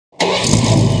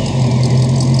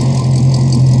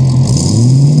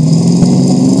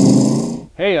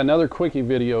Hey, another quickie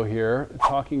video here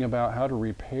talking about how to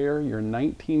repair your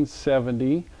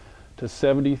 1970 to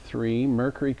 73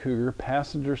 Mercury Cougar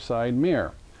passenger side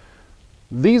mirror.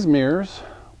 These mirrors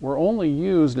were only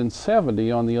used in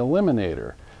 70 on the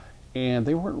Eliminator, and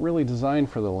they weren't really designed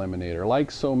for the Eliminator.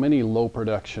 Like so many low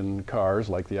production cars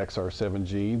like the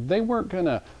XR7G, they weren't going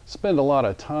to spend a lot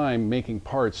of time making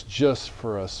parts just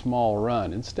for a small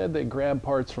run. Instead, they grabbed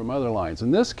parts from other lines.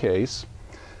 In this case,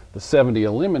 the 70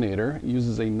 Eliminator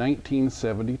uses a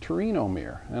 1970 Torino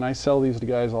mirror, and I sell these to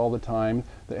guys all the time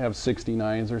that have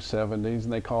 69s or 70s,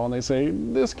 and they call and they say,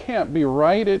 this can't be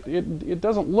right, it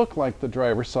doesn't look like the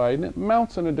driver's side, and it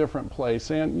mounts in a different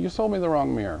place, and you sold me the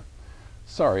wrong mirror.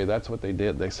 Sorry, that's what they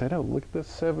did. They said, oh, look at this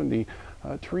 70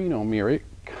 Torino mirror, it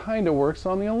kind of works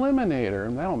on the Eliminator,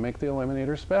 and that'll make the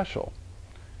Eliminator special.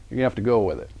 You have to go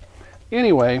with it.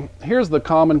 Anyway, here's the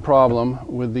common problem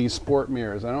with these sport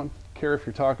mirrors. I don't care if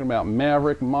you're talking about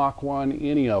Maverick, Mach 1,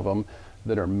 any of them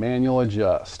that are manual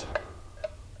adjust.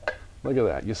 Look at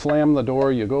that. You slam the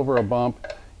door, you go over a bump,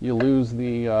 you lose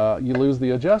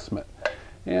the adjustment.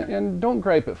 And don't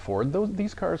gripe at Ford.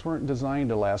 These cars weren't designed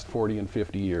to last 40 and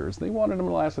 50 years. They wanted them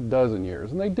to last a dozen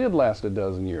years, and they did last a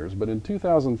dozen years. But in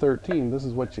 2013, this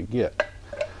is what you get.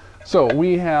 So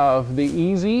we have the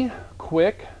easy,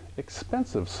 quick,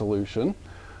 expensive solution,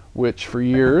 which for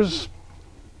years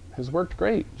has worked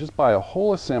great. Just buy a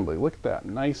whole assembly. Look at that,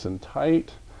 nice and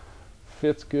tight,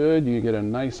 fits good. You get a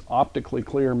nice optically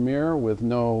clear mirror with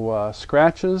no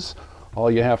scratches.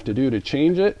 All you have to do to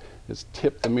change it is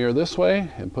tip the mirror this way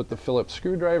and put the Phillips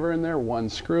screwdriver in there, one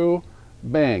screw,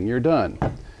 bang, you're done.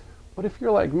 But if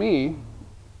you're like me,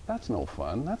 that's no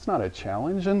fun. That's not a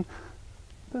challenge, and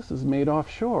this is made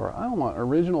offshore. I want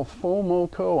original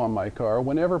FOMO-CO on my car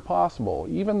whenever possible,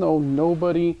 even though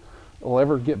nobody will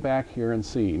ever get back here and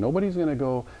see. Nobody's going to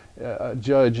go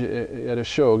judge at a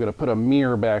show, going to put a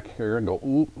mirror back here and go,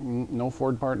 ooh, no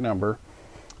Ford part number.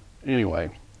 Anyway,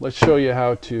 let's show you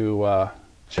how to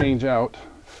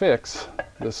fix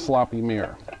this sloppy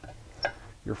mirror.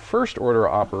 Your first order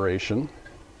of operation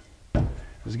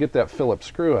is get that Phillips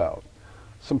screw out.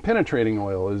 Some penetrating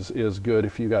oil is good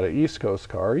if you got an East Coast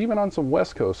car. Even on some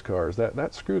West Coast cars,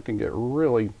 that screw can get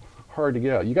really hard to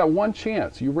get out. You got one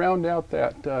chance. You round out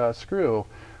that screw.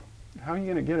 How are you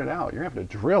going to get it out? You're going to have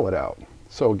to drill it out.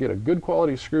 So get a good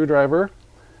quality screwdriver.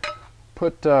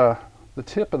 Put the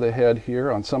tip of the head here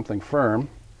on something firm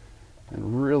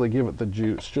and really give it the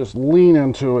juice. Just lean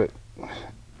into it.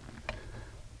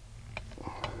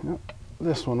 Yep,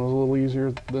 this one was a little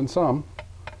easier than some.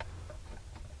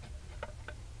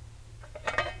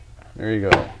 There you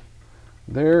go.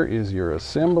 There is your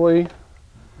assembly.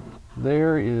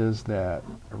 There is that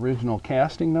original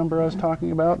casting number I was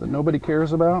talking about that nobody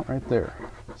cares about, right there.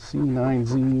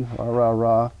 C9Z, rah, rah,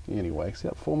 rah. Anyway, see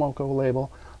that FOMO-CO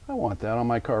label? I want that on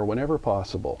my car whenever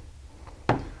possible.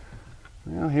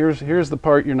 Now, here's the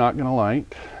part you're not going to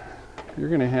like. You're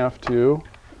going to have to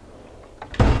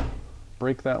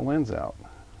break that lens out.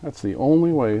 That's the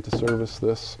only way to service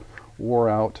this wore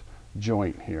out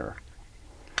joint here.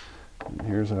 And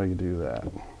here's how you do that.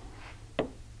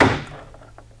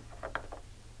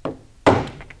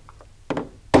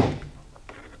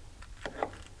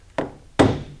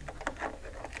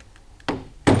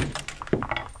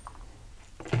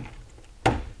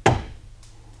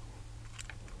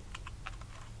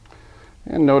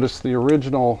 And notice the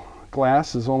original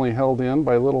glass is only held in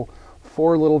by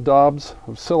four little daubs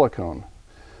of silicone.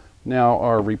 Now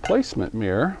our replacement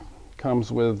mirror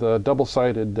comes with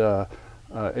double-sided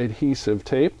adhesive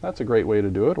tape. That's a great way to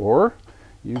do it. Or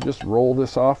you just roll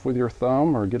this off with your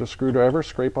thumb or get a screwdriver,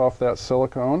 scrape off that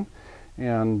silicone,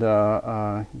 and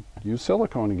use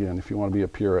silicone again if you want to be a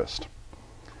purist.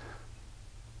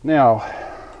 Now,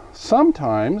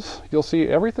 sometimes you'll see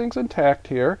everything's intact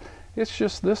here. It's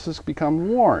just this has become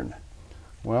worn.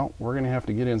 Well, we're going to have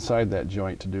to get inside that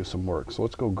joint to do some work. So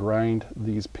let's go grind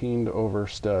these peened over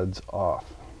studs off.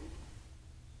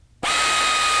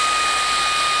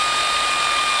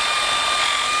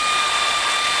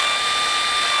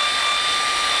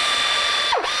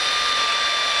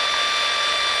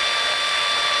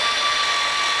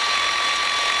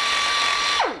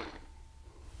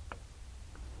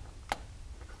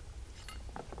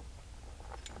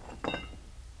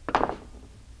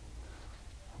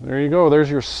 There you go, there's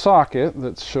your socket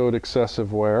that showed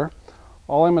excessive wear.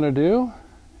 All I'm going to do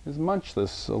is munch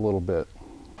this a little bit.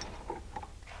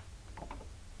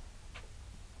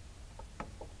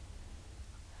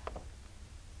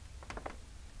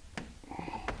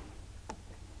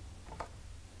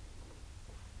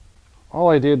 All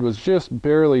I did was just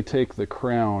barely take the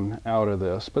crown out of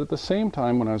this, but at the same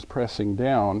time when I was pressing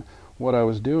down, what I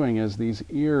was doing is these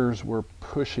ears were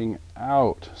pushing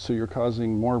out, so you're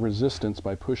causing more resistance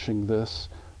by pushing this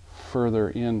further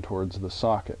in towards the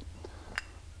socket.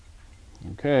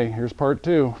 Okay, here's part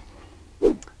 2.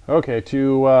 Okay,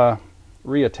 to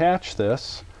reattach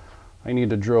this, I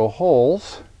need to drill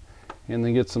holes and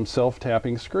then get some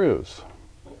self-tapping screws.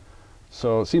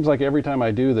 So it seems like every time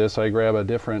I do this, I grab a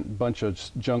different bunch of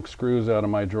junk screws out of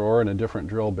my drawer and a different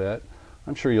drill bit.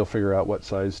 I'm sure you'll figure out what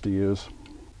size to use.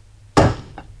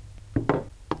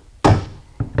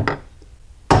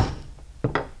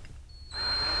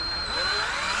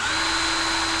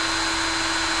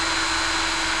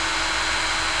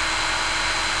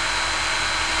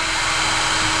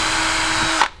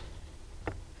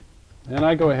 And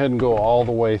I go ahead and go all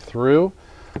the way through.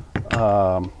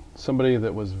 Somebody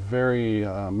that was very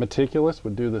meticulous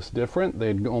would do this different.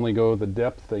 They'd only go the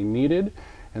depth they needed,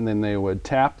 and then they would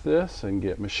tap this and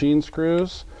get machine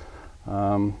screws.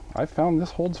 I found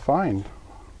this holds fine.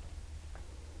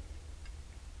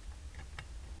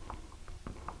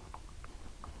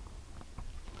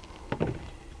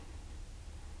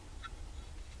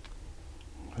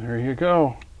 There you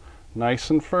go,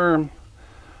 nice and firm.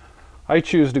 I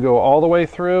choose to go all the way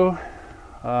through.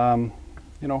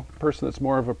 You know, a person that's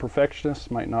more of a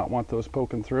perfectionist might not want those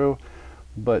poking through,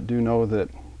 but do know that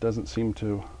doesn't seem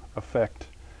to affect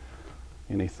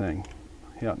anything.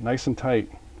 Yeah, nice and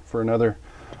tight for another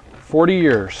 40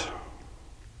 years.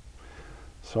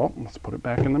 So let's put it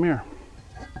back in the mirror.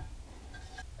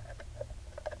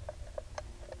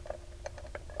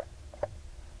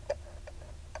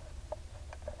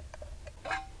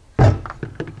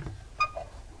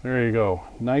 There you go,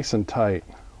 nice and tight.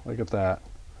 Look at that.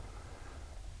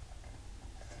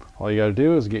 All you got to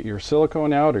do is get your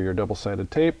silicone out or your double-sided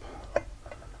tape,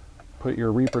 put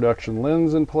your reproduction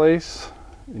lens in place,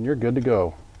 and you're good to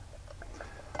go.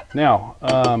 Now,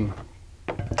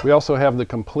 we also have the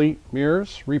complete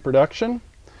mirrors reproduction,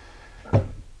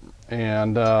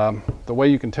 and the way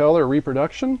you can tell they're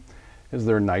reproduction is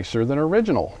they're nicer than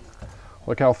original.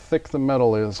 Look how thick the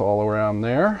metal is all around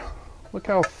there. Look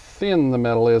how thin the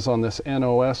metal is on this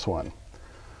NOS one.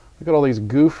 Look at all these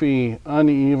goofy,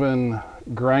 uneven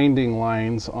grinding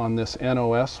lines on this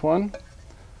NOS one.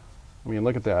 I mean,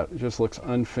 look at that. It just looks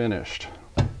unfinished.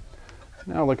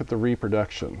 Now look at the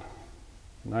reproduction.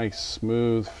 Nice,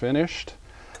 smooth, finished.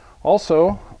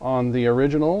 Also, on the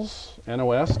originals,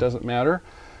 NOS, doesn't matter.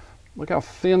 Look how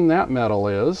thin that metal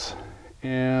is.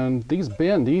 And these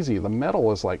bend easy. The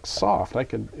metal is like soft. I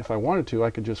could, if I wanted to, I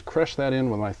could just crush that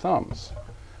in with my thumbs.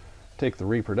 Take the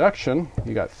reproduction,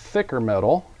 you got thicker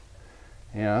metal,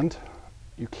 and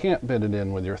you can't bend it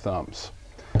in with your thumbs.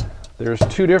 There's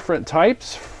two different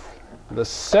types. The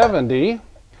 70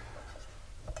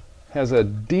 has a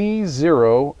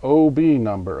D0OB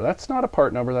number. That's not a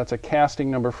part number, that's a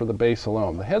casting number for the base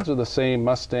alone. The heads are the same,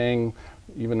 Mustang,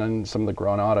 even in some of the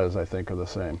Granadas I think are the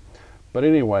same. But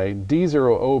anyway,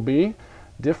 D0OB,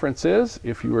 difference is,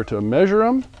 if you were to measure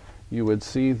them, you would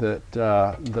see that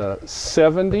the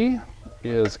 70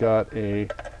 is got a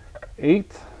 1/8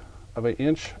 of an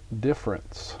inch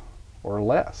difference or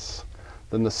less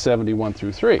than the 71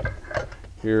 through 3.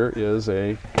 Here is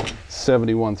a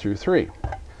 71 through 3.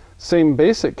 Same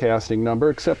basic casting number,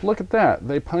 except look at that.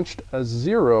 They punched a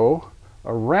 0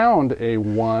 around a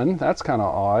 1. That's kind of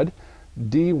odd.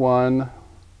 D1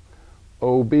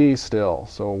 OB still.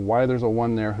 So why there's a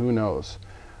 1 there, who knows.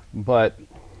 But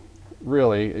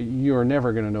really, you're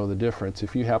never going to know the difference.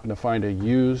 If you happen to find a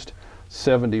used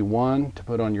 71 to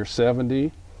put on your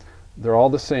 70, they're all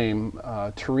the same.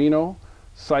 Torino,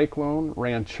 Cyclone,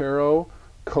 Ranchero,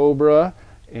 Cobra,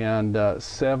 and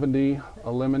 70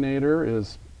 Eliminator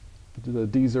is the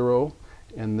D0,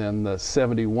 and then the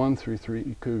 71 through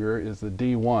 3 Cougar is the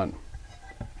D1.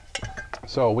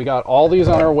 So we got all these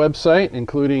on our website,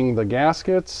 including the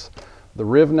gaskets, the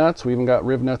riv nuts. We even got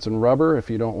riv nuts and rubber if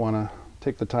you don't want to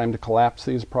take the time to collapse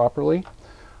these properly.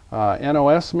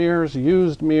 NOS mirrors,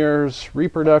 used mirrors,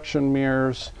 reproduction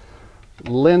mirrors,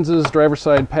 lenses, driver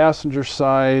side, passenger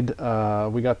side.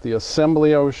 We got the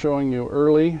assembly I was showing you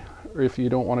early, if you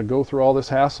don't want to go through all this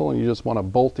hassle and you just want to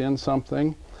bolt in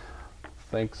something.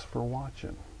 Thanks for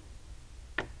watching.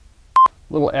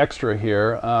 Little extra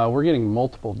here, we're getting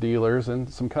multiple dealers and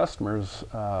some customers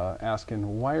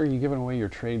asking, why are you giving away your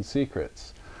trade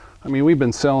secrets? I mean, we've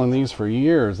been selling these for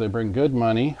years. They bring good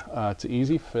money. It's an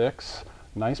easy fix,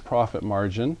 nice profit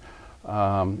margin.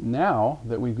 Now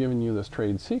that we've given you this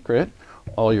trade secret,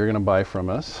 all you're going to buy from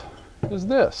us is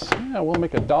this. Yeah, we'll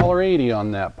make $1.80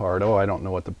 on that part. Oh, I don't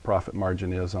know what the profit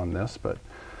margin is on this, but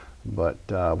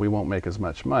we won't make as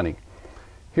much money.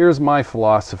 Here's my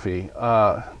philosophy.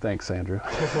 Thanks, Andrew.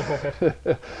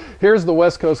 Here's the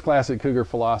West Coast Classic Cougar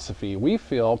philosophy. We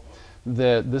feel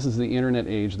that this is the internet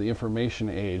age, the information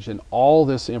age, and all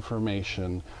this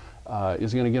information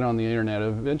is going to get on the internet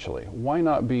eventually. Why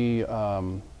not be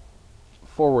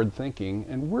forward thinking,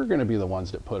 and we're going to be the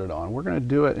ones that put it on. We're going to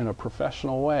do it in a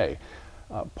professional way.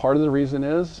 Part of the reason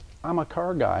is I'm a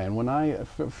car guy, and when I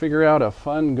figure out a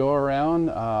fun go around,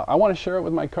 I want to share it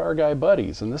with my car guy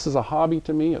buddies, and this is a hobby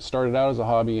to me. It started out as a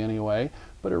hobby anyway,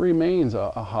 but it remains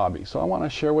a hobby. So I want to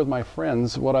share with my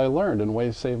friends what I learned and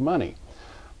ways to save money.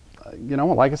 You know,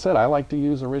 like I said, I like to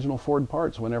use original Ford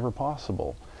parts whenever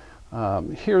possible.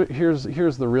 Here's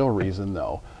the real reason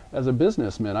though. As a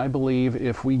businessman, I believe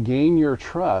if we gain your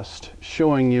trust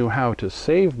showing you how to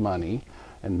save money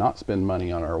and not spend money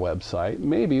on our website,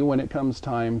 maybe when it comes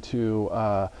time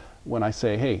to, when I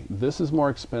say, hey, this is more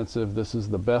expensive, this is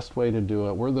the best way to do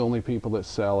it, we're the only people that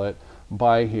sell it,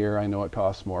 buy here, I know it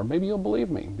costs more, maybe you'll believe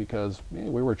me because hey,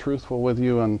 we were truthful with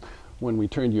you, and when we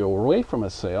turned you away from a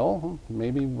sale,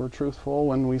 maybe we're truthful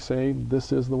when we say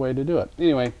this is the way to do it.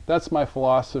 Anyway, that's my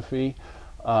philosophy.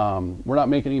 We're not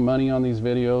making any money on these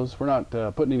videos. We're not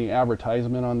putting any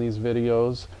advertisement on these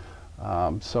videos.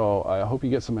 So I hope you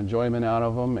get some enjoyment out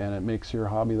of them, and it makes your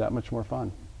hobby that much more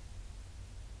fun.